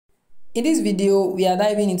In this video, we are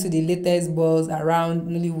diving into the latest buzz around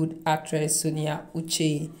Nollywood actress Sonia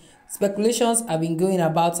Uche. Speculations have been going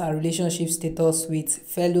about her relationship status with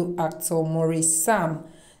fellow actor Maurice Sam.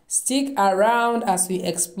 Stick around as we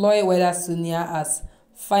explore whether Sonia has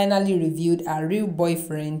finally revealed her real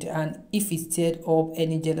boyfriend and if it stirred up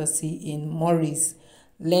any jealousy in Maurice.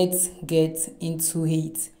 Let's get into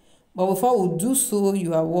it. But before we do so,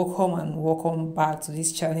 you are welcome and welcome back to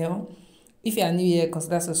this channel. If you are new here,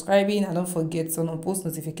 consider subscribing and don't forget to turn on post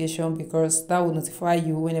notification because that will notify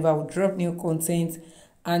you whenever we drop new content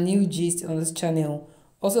and new gist on this channel.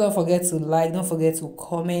 Also, don't forget to like, don't forget to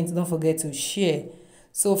comment, don't forget to share.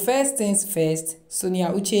 So first things first, Sonia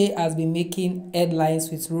Uche has been making headlines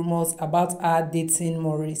with rumors about her dating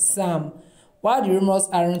Maurice Sam. While the rumors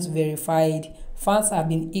aren't verified, fans have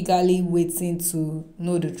been eagerly waiting to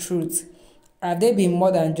know the truth. Have they been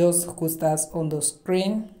more than just co-stars on the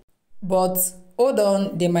screen? But hold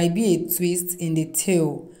on, there might be a twist in the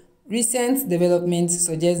tale. Recent developments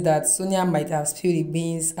suggest that Sonia might have spilled the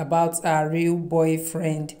beans about her real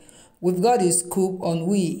boyfriend. We've got a scoop on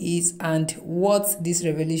who he is and what this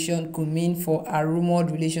revelation could mean for her rumored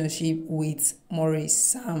relationship with Maurice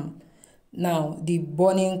Sam. Now, the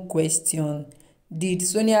burning question: did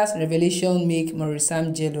Sonia's revelation make Maurice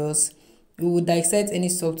Sam jealous? We would dissect any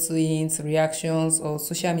subtle hints, reactions, or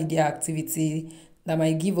social media activity that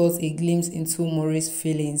might give us a glimpse into Maurice's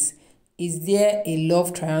feelings. Is there a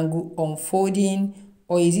love triangle unfolding,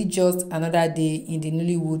 or is it just another day in the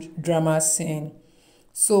Nollywood drama scene?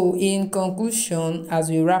 So in conclusion,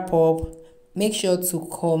 as we wrap up, make sure to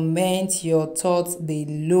comment your thoughts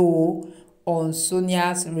below on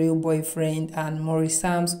Sonia's real boyfriend and Maurice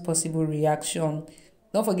Sam's possible reaction.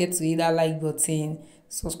 Don't forget to hit that like button,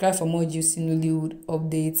 subscribe for more juicy Nollywood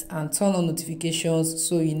updates, and turn on notifications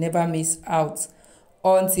so you never miss out.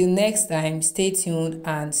 Until next time, stay tuned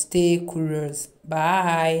and stay curious.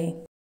 Bye.